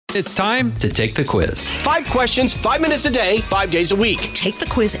It's time to take the quiz. 5 questions, 5 minutes a day, 5 days a week. Take the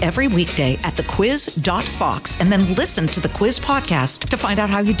quiz every weekday at thequiz.fox and then listen to the quiz podcast to find out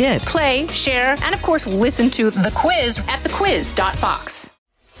how you did. Play, share, and of course, listen to The Quiz at thequiz.fox.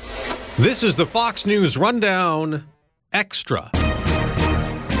 This is the Fox News Rundown Extra.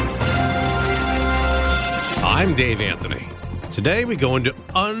 I'm Dave Anthony. Today we go into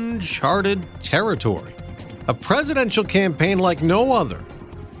uncharted territory. A presidential campaign like no other.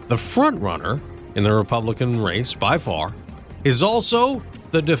 The frontrunner in the Republican race, by far, is also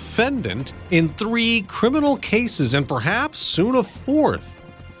the defendant in 3 criminal cases and perhaps soon a 4th.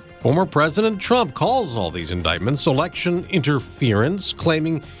 Former President Trump calls all these indictments election interference,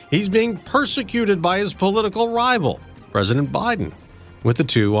 claiming he's being persecuted by his political rival, President Biden, with the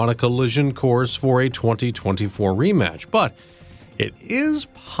two on a collision course for a 2024 rematch. But it is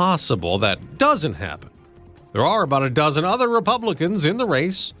possible that doesn't happen. There are about a dozen other Republicans in the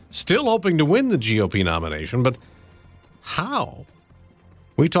race, still hoping to win the GOP nomination, but how?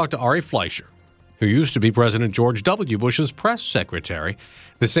 We talked to Ari Fleischer, who used to be President George W. Bush's press secretary,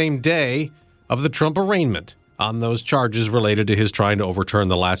 the same day of the Trump arraignment on those charges related to his trying to overturn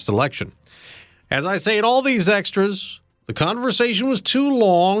the last election. As I say in all these extras, the conversation was too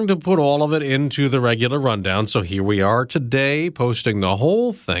long to put all of it into the regular rundown, so here we are today posting the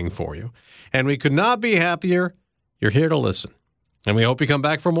whole thing for you. And we could not be happier. You're here to listen. And we hope you come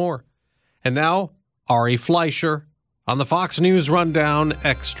back for more. And now, Ari Fleischer on the Fox News Rundown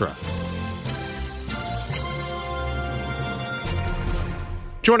Extra.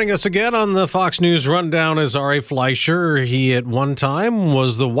 Joining us again on the Fox News Rundown is Ari Fleischer. He at one time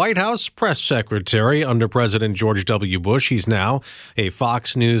was the White House press secretary under President George W. Bush. He's now a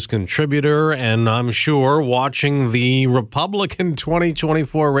Fox News contributor, and I'm sure watching the Republican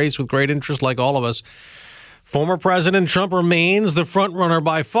 2024 race with great interest like all of us. Former President Trump remains the frontrunner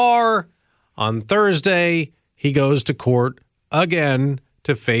by far. On Thursday, he goes to court again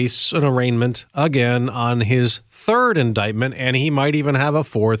to face an arraignment again on his 3rd indictment, and he might even have a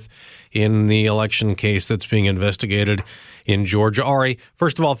 4th in the election case that's being investigated in Georgia. Ari,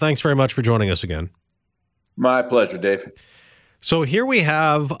 first of all, thanks very much for joining us again. My pleasure, Dave. So here we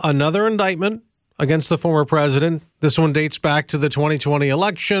have another indictment against the former president. This one dates back to the 2020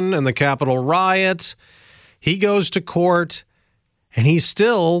 election and the Capitol riot. He goes to court, and he's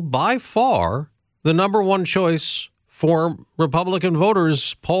still, by far, the number one choice for Republican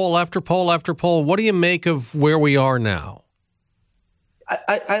voters, poll after poll after poll. What do you make of where we are now?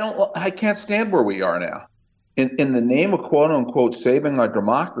 I can't stand where we are now. In the name of quote unquote saving our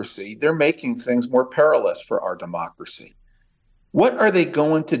democracy, they're making things more perilous for our democracy. What are they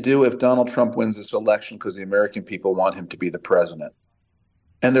going to do if Donald Trump wins this election because the American people want him to be the president?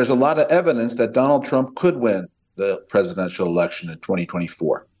 And there's a lot of evidence that Donald Trump could win the presidential election in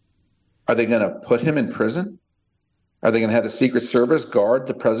 2024. Are they going to put him in prison? Are they going to have the Secret Service guard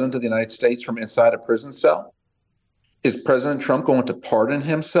the president of the United States from inside a prison cell? Is President Trump going to pardon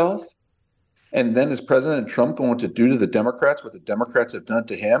himself? And then is President Trump going to do to the Democrats what the Democrats have done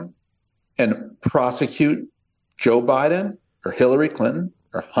to him and prosecute Joe Biden or Hillary Clinton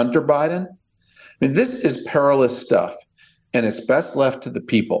or Hunter Biden? I mean, this is perilous stuff, and it's best left to the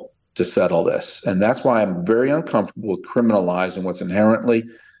people to settle this. And that's why I'm very uncomfortable with criminalizing what's inherently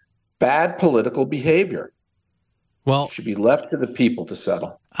bad political behavior. Well, it should be left to the people to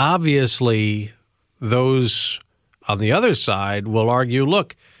settle. Obviously, those on the other side will argue,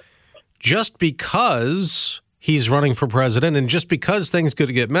 look, just because he's running for president and just because things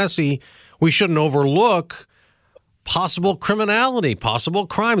could get messy, we shouldn't overlook possible criminality, possible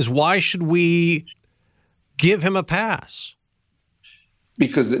crimes. Why should we give him a pass?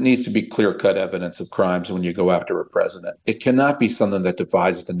 Because it needs to be clear-cut evidence of crimes when you go after a president. It cannot be something that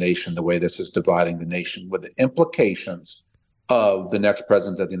divides the nation the way this is dividing the nation, with the implications of the next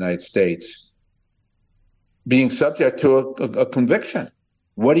president of the United States being subject to a conviction.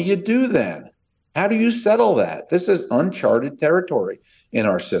 What do you do then? How do you settle that? This is uncharted territory in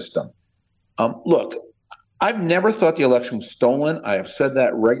our system. Look, I've never thought the election was stolen. I have said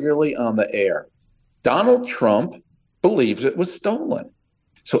that regularly on the air. Donald Trump believes it was stolen.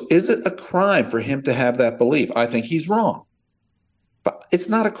 So is it a crime for him to have that belief? I think he's wrong. But it's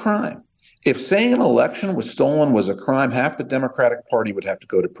not a crime. If saying an election was stolen was a crime, half the Democratic Party would have to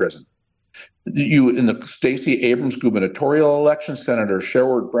go to prison. In the Stacey Abrams gubernatorial election, Senator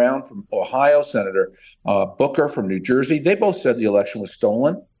Sherrod Brown from Ohio, Senator Booker from New Jersey, they both said the election was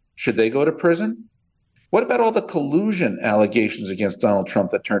stolen. Should they go to prison? What about all the collusion allegations against Donald Trump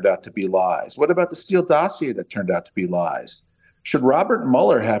that turned out to be lies? What about the Steele dossier that turned out to be lies? Should Robert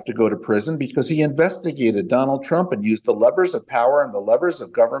Mueller have to go to prison because he investigated Donald Trump and used the levers of power and the levers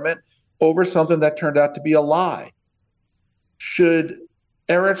of government over something that turned out to be a lie? Should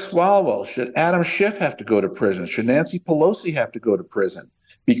Eric Swalwell, should Adam Schiff have to go to prison? Should Nancy Pelosi have to go to prison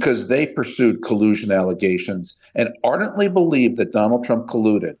because they pursued collusion allegations and ardently believed that Donald Trump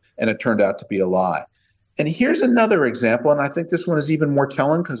colluded and it turned out to be a lie? And here's another example, and I think this one is even more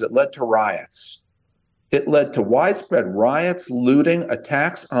telling because it led to riots. It led to widespread riots, looting,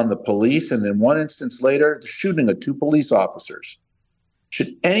 attacks on the police, and in one instance later, the shooting of 2 police officers.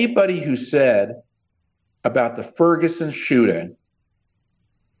 Should anybody who said about the Ferguson shooting,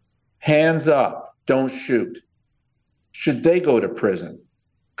 hands up, don't shoot, should they go to prison?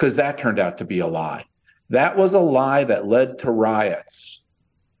 Because that turned out to be a lie. That was a lie that led to riots.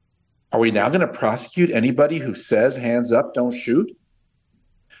 Are we now going to prosecute anybody who says, hands up, don't shoot?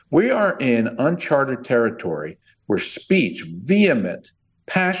 We are in uncharted territory where speech, vehement,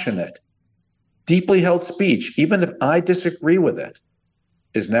 passionate, deeply held speech, even if I disagree with it,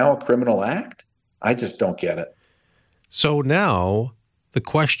 is now a criminal act? I just don't get it. So now the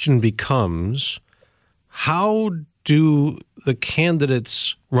question becomes, how do the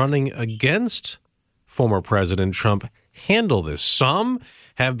candidates running against former President Trump handle this? Some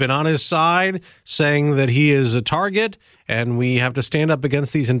have been on his side saying that he is a target and we have to stand up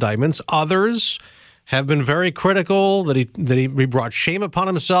against these indictments. Others have been very critical that he brought shame upon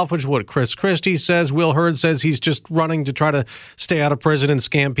himself, which is what Chris Christie says. Will Hurd says he's just running to try to stay out of prison and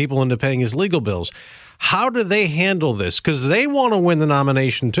scam people into paying his legal bills. How do they handle this? Because they want to win the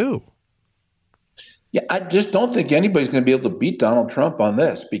nomination too. Yeah, I just don't think anybody's going to be able to beat Donald Trump on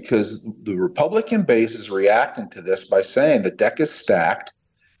this because the Republican base is reacting to this by saying the deck is stacked.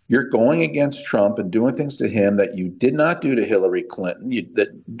 You're going against Trump and doing things to him that you did not do to Hillary Clinton,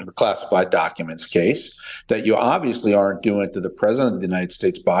 the classified documents case, that you obviously aren't doing to the president of the United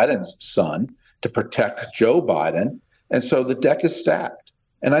States, Biden's son, to protect Joe Biden. And so the deck is stacked.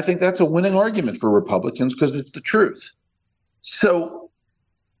 And I think that's a winning argument for Republicans because it's the truth. So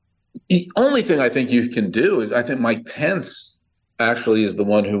the only thing I think you can do is I think Mike Pence actually is the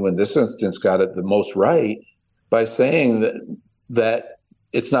one who, in this instance, got it the most right by saying that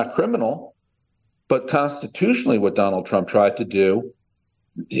it's not criminal, but constitutionally what Donald Trump tried to do,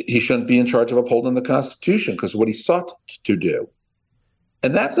 he shouldn't be in charge of upholding the Constitution because of what he sought to do.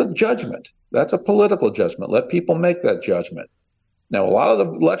 And that's a judgment. That's a political judgment. Let people make that judgment. Now, a lot of the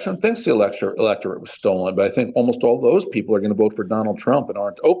election thinks the electorate was stolen, but I think almost all those people are going to vote for Donald Trump and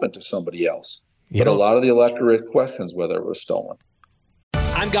aren't open to somebody else. But a lot of the electorate questions whether it was stolen.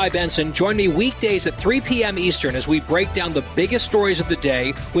 I'm Guy Benson. Join me weekdays at 3 p.m. Eastern as we break down the biggest stories of the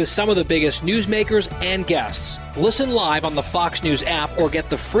day with some of the biggest newsmakers and guests. Listen live on the Fox News app or get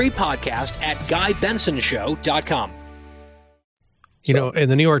the free podcast at GuyBensonShow.com. You know, in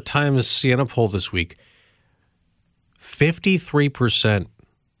the New York Times Siena poll this week, 53%,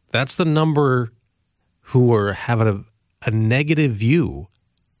 that's the number who are having a negative view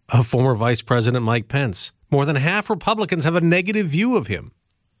of former Vice President Mike Pence. More than half Republicans have a negative view of him.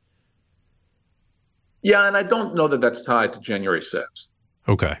 Yeah, and I don't know that that's tied to January 6th.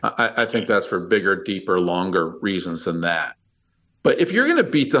 Okay. I think that's for bigger, deeper, longer reasons than that. But if you're going to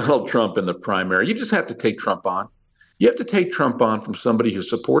beat Donald Trump in the primary, you just have to take Trump on. You have to take Trump on from somebody who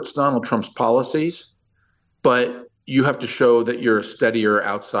supports Donald Trump's policies, but you have to show that you're a steadier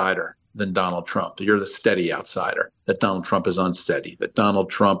outsider than Donald Trump, that you're the steady outsider, that Donald Trump is unsteady, that Donald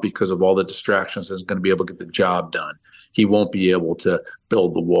Trump, because of all the distractions, isn't going to be able to get the job done. He won't be able to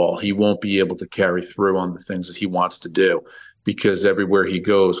build the wall. He won't be able to carry through on the things that he wants to do because everywhere he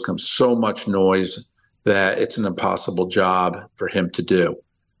goes comes so much noise that it's an impossible job for him to do.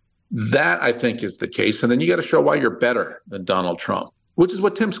 That, I think, is the case. And then you got to show why you're better than Donald Trump, which is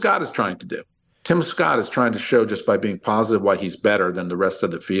what Tim Scott is trying to do. Tim Scott is trying to show just by being positive why he's better than the rest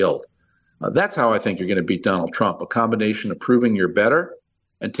of the field. That's how I think you're going to beat Donald Trump, a combination of proving you're better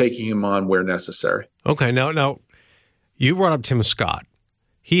and taking him on where necessary. Okay, now you brought up Tim Scott.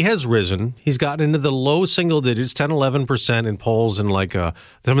 He has risen. He's gotten into the low single digits, 10, 11% in polls in like some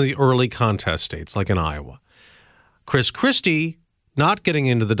of the early contest states, like in Iowa. Chris Christie, not getting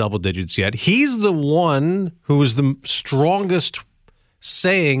into the double digits yet. He's the one who is the strongest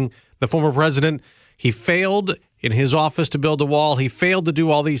saying the former president, he failed in his office to build a wall. He failed to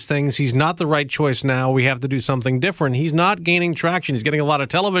do all these things. He's not the right choice now. We have to do something different. He's not gaining traction. He's getting a lot of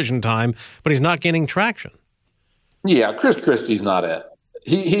television time, but he's not gaining traction. Yeah, Chris Christie's not it.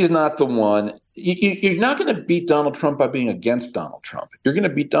 He's not the one. You're not going to beat Donald Trump by being against Donald Trump. You're going to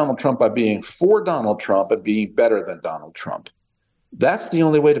beat Donald Trump by being for Donald Trump and being better than Donald Trump. That's the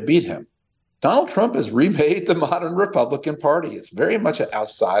only way to beat him. Donald Trump has remade the modern Republican Party. It's very much an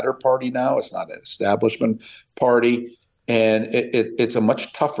outsider party now. It's not an establishment party. And it's a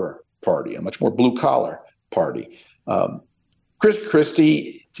much tougher party, a much more blue-collar party. Chris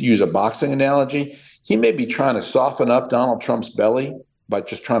Christie, to use a boxing analogy, he may be trying to soften up Donald Trump's belly by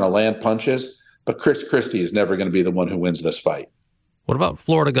just trying to land punches, but Chris Christie is never going to be the one who wins this fight. What about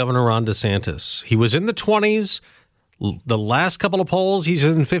Florida Governor Ron DeSantis? He was in the 20s. The last couple of polls, he's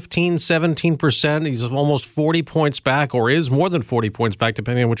in 15, 17%. He's almost 40 points back, or is more than 40 points back,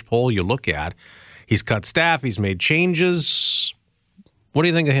 depending on which poll you look at. He's cut staff. He's made changes. What do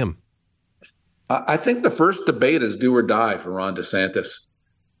you think of him? I think the first debate is do or die for Ron DeSantis.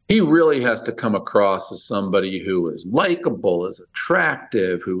 He really has to come across as somebody who is likable, is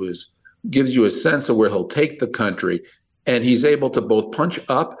attractive, gives you a sense of where he'll take the country. And he's able to both punch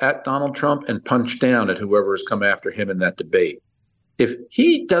up at Donald Trump and punch down at whoever has come after him in that debate. If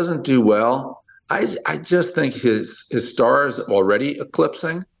he doesn't do well, I just think his star is already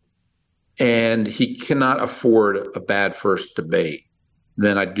eclipsing, and he cannot afford a bad first debate.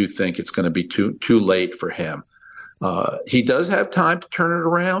 Then I do think it's going to be too late for him. He does have time to turn it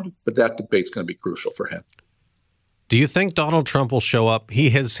around, but that debate's going to be crucial for him. Do you think Donald Trump will show up?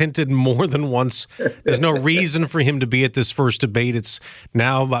 He has hinted more than once. There's no reason for him to be at this first debate. It's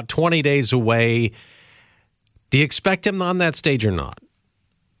now about 20 days away. Do you expect him on that stage or not?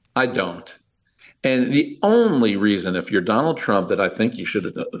 I don't. And the only reason, if you're Donald Trump, that I think you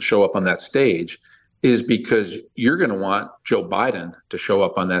should show up on that stage is because you're going to want Joe Biden to show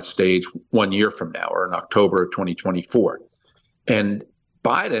up on that stage 1 year from now, or in October of 2024. And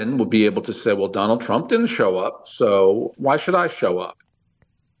Biden will be able to say, well, Donald Trump didn't show up, so why should I show up?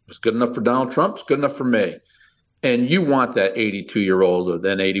 It's good enough for Donald Trump. It's good enough for me. And you want that 82-year-old or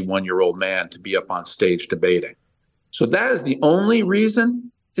then 81-year-old man to be up on stage debating. So that is the only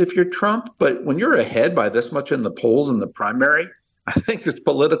reason if you're Trump. But when you're ahead by this much in the polls in the primary, I think it's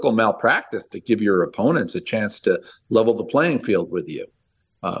political malpractice to give your opponents a chance to level the playing field with you.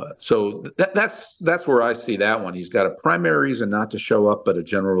 So that's where I see that one. He's got a primary reason not to show up, but a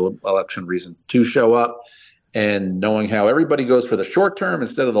general election reason to show up. And knowing how everybody goes for the short term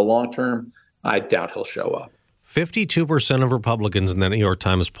instead of the long term, I doubt he'll show up. 52% of Republicans in the New York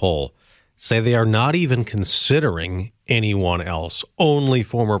Times poll say they are not even considering anyone else, only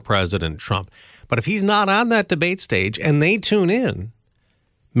former President Trump. But if he's not on that debate stage and they tune in,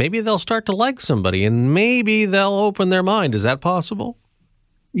 maybe they'll start to like somebody and maybe they'll open their mind. Is that possible?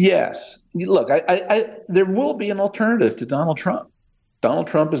 Yes. Look, there will be an alternative to Donald Trump. Donald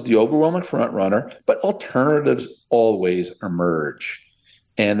Trump is the overwhelming front runner, but alternatives always emerge.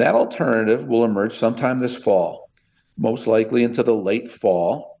 And that alternative will emerge sometime this fall, most likely into the late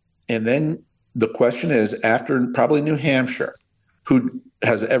fall. And then the question is, after probably New Hampshire, who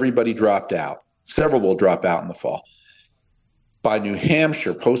has everybody dropped out? Several will drop out in the fall. By New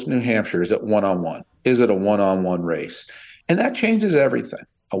Hampshire, post New Hampshire, is it one-on-one? Is it a one-on-one race? And that changes everything.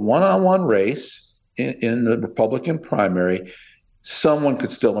 A one-on-one race in the Republican primary, someone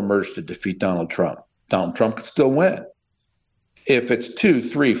could still emerge to defeat Donald Trump. Donald Trump could still win. If it's 2,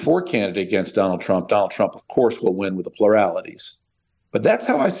 3, 4 candidates against Donald Trump, of course, will win with the pluralities. But that's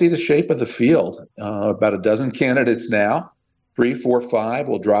how I see the shape of the field. About a dozen candidates now, 3, 4, 5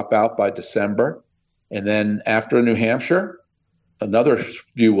 will drop out by December. And then after New Hampshire, another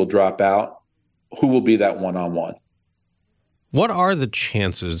few will drop out. Who will be that one-on-one? What are the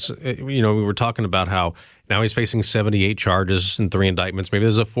chances? We were talking about how now he's facing 78 charges and 3 indictments. Maybe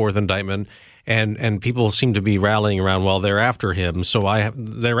there's a 4th indictment, and people seem to be rallying around, well, they're after him, so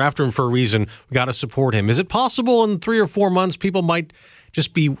they're after him for a reason. We got to support him. Is it possible in 3 or 4 months people might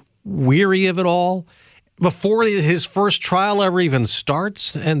just be weary of it all before his first trial ever even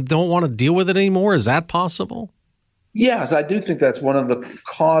starts and don't want to deal with it anymore? Is that possible? Yes, I do think that's one of the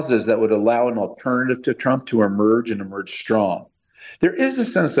causes that would allow an alternative to Trump to emerge and emerge strong. There is a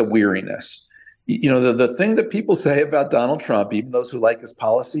sense of weariness. The thing that people say about Donald Trump, even those who like his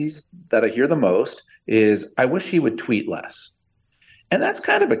policies that I hear the most, is I wish he would tweet less. And that's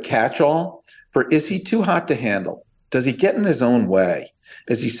kind of a catch-all for, is he too hot to handle? Does he get in his own way?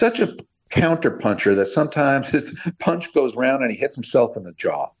 Is he such a counterpuncher that sometimes his punch goes round and he hits himself in the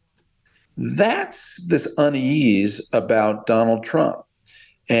jaw? That's this unease about Donald Trump.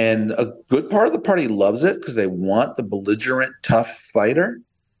 And a good part of the party loves it because they want the belligerent, tough fighter.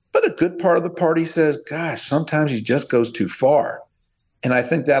 But a good part of the party says, gosh, sometimes he just goes too far. And I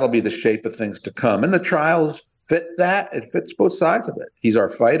think that'll be the shape of things to come. And the trials fit that. It fits both sides of it. He's our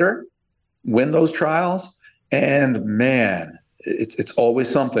fighter, win those trials. And man, it's always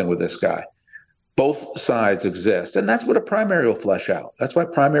something with this guy. Both sides exist. And that's what a primary will flesh out. That's why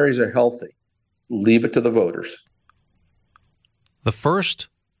primaries are healthy. leave it to the voters. The first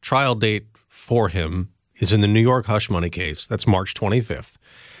trial date for him is in the New York hush money case. That's March 25th.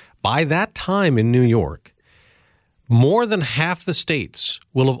 By that time in New York, more than half the states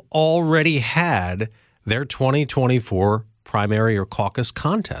will have already had their 2024 primary or caucus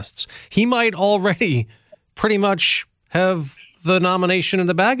contests. He might already pretty much have the nomination in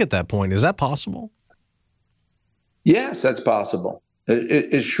the bag at that point. Is that possible? Yes, that's possible.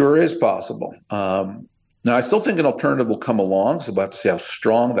 It sure is possible. Now, I still think an alternative will come along, so we'll have to see how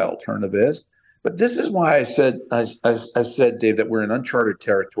strong that alternative is. But this is why I said, Dave, that we're in uncharted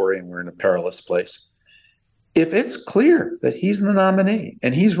territory and we're in a perilous place. If it's clear that he's the nominee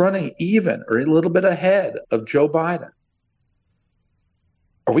and he's running even or a little bit ahead of Joe Biden,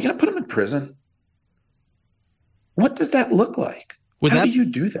 are we going to put him in prison? What does that look like? How do you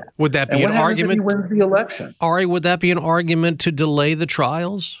do that? Would that be an argument? If he wins the election? Ari, would that be an argument to delay the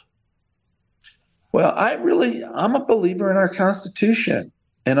trials? Well, I'm a believer in our Constitution,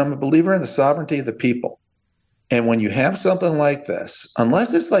 and I'm a believer in the sovereignty of the people. And when you have something like this,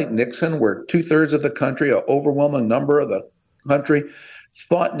 unless it's like Nixon, where 2/3 of the country, an overwhelming number of the country,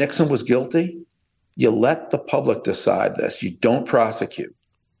 thought Nixon was guilty, you let the public decide this. You don't prosecute.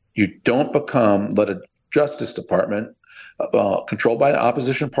 You don't let a Justice Department, controlled by an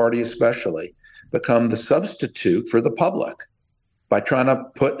opposition party especially, become the substitute for the public by trying to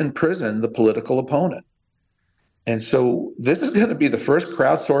put in prison the political opponent. And so this is going to be the first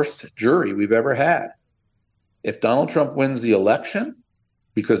crowdsourced jury we've ever had. If Donald Trump wins the election,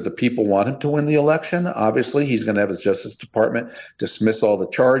 because the people want him to win the election, obviously he's going to have his Justice Department dismiss all the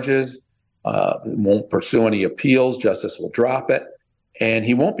charges, won't pursue any appeals, justice will drop it, and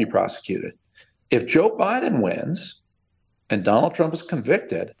he won't be prosecuted. If Joe Biden wins and Donald Trump is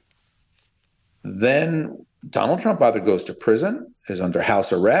convicted, then Donald Trump either goes to prison, is under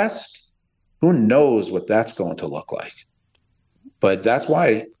house arrest. Who knows what that's going to look like? But that's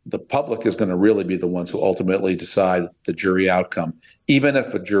why the public is going to really be the ones who ultimately decide the jury outcome. Even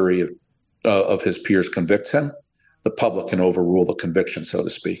if a jury of his peers convicts him, the public can overrule the conviction, so to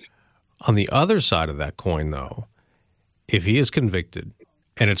speak. On the other side of that coin, though, if he is convicted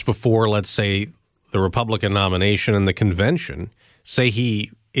and it's before, let's say, the Republican nomination and the convention, say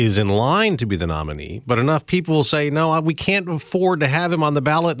he is in line to be the nominee, but enough people will say, no, we can't afford to have him on the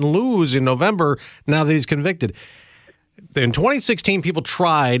ballot and lose in November now that he's convicted. In 2016, people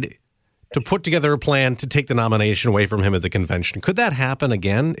tried to put together a plan to take the nomination away from him at the convention. Could that happen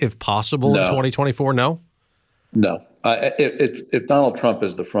again, if possible, in 2024? No? No. If Donald Trump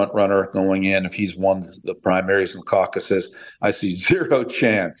is the front runner going in, if he's won the primaries and caucuses, I see zero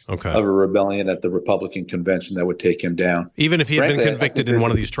chance of a rebellion at the Republican convention that would take him down. Even if he had been convicted in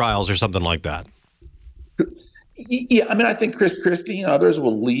one of these trials or something like that. Yeah, I mean, I think Chris Christie and others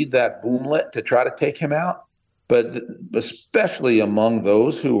will lead that boomlet to try to take him out. But especially among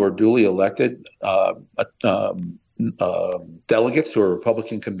those who are duly elected delegates to a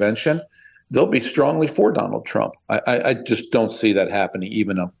Republican convention, they'll be strongly for Donald Trump. I just don't see that happening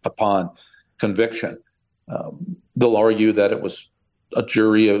even upon conviction. They'll argue that it was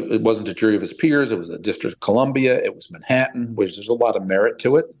it wasn't a jury of his peers. It was the District of Columbia. It was Manhattan, which there's a lot of merit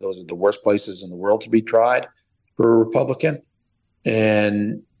to it. Those are the worst places in the world to be tried for a Republican.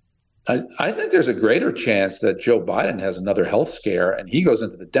 And I think there's a greater chance that Joe Biden has another health scare and he goes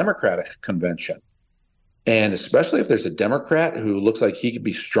into the Democratic convention. And especially if there's a Democrat who looks like he could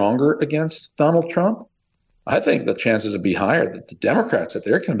be stronger against Donald Trump, I think the chances would be higher that the Democrats at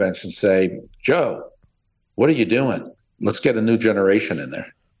their convention say, Joe, what are you doing? Let's get a new generation in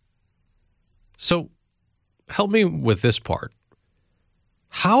there. So help me with this part.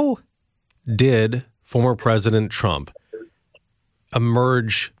 How did former President Trump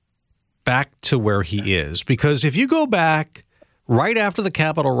emerge back to where he is? Because if you go back right after the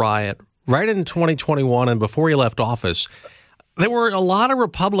Capitol riot, right in 2021 and before he left office, there were a lot of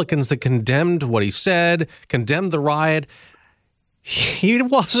Republicans that condemned what he said, condemned the riot. He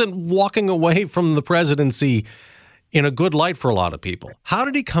wasn't walking away from the presidency in a good light for a lot of people. How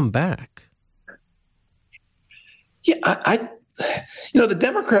did he come back? Yeah, the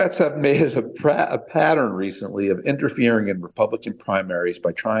Democrats have made it a pattern recently of interfering in Republican primaries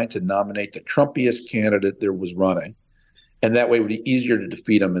by trying to nominate the Trumpiest candidate there was running. And that way it would be easier to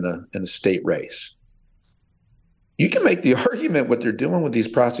defeat him in a state race. You can make the argument what they're doing with these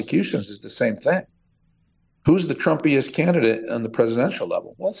prosecutions is the same thing. Who's the Trumpiest candidate on the presidential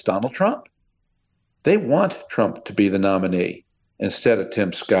level? Well, it's Donald Trump. They want Trump to be the nominee instead of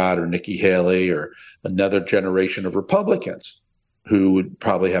Tim Scott or Nikki Haley or another generation of Republicans who would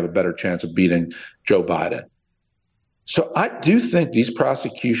probably have a better chance of beating Joe Biden. So I do think these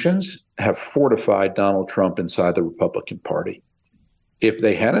prosecutions have fortified Donald Trump inside the Republican Party. If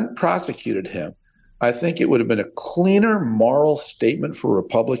they hadn't prosecuted him, I think it would have been a cleaner moral statement for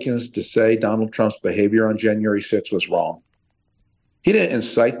Republicans to say Donald Trump's behavior on January 6th was wrong. He didn't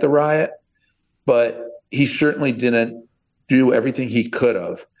incite the riot, but he certainly didn't do everything he could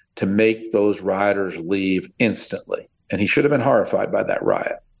have to make those rioters leave instantly. And he should have been horrified by that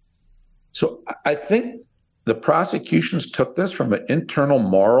riot. So I think the prosecutions took this from an internal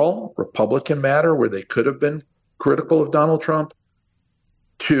moral Republican matter where they could have been critical of Donald Trump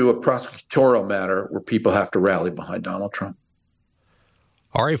to a prosecutorial matter where people have to rally behind Donald Trump.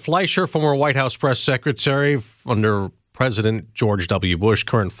 Ari Fleischer, former White House press secretary under President George W. Bush,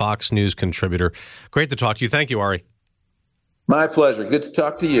 current Fox News contributor. Great to talk to you. Thank you, Ari. My pleasure. Good to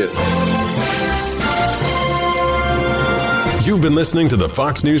talk to you. You've been listening to the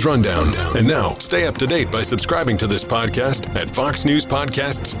Fox News Rundown. And now, stay up to date by subscribing to this podcast at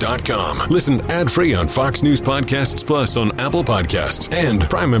foxnewspodcasts.com. Listen ad-free on Fox News Podcasts Plus on Apple Podcasts. And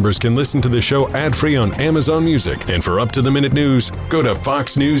Prime members can listen to the show ad-free on Amazon Music. And for up-to-the-minute news, go to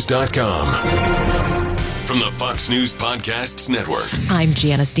foxnews.com. From the Fox News Podcasts Network. I'm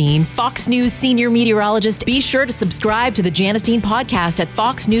Janice Dean, Fox News senior meteorologist. Be sure to subscribe to the Janice Dean podcast at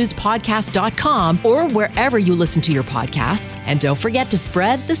foxnewspodcast.com or wherever you listen to your podcasts. And don't forget to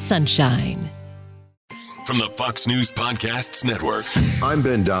spread the sunshine. From the Fox News Podcasts Network. I'm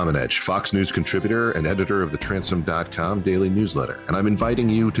Ben Domenech, Fox News contributor and editor of the Transom.com daily newsletter, and I'm inviting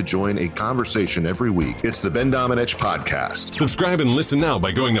you to join a conversation every week. It's the Ben Domenech Podcast. Subscribe and listen now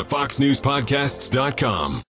by going to foxnewspodcasts.com.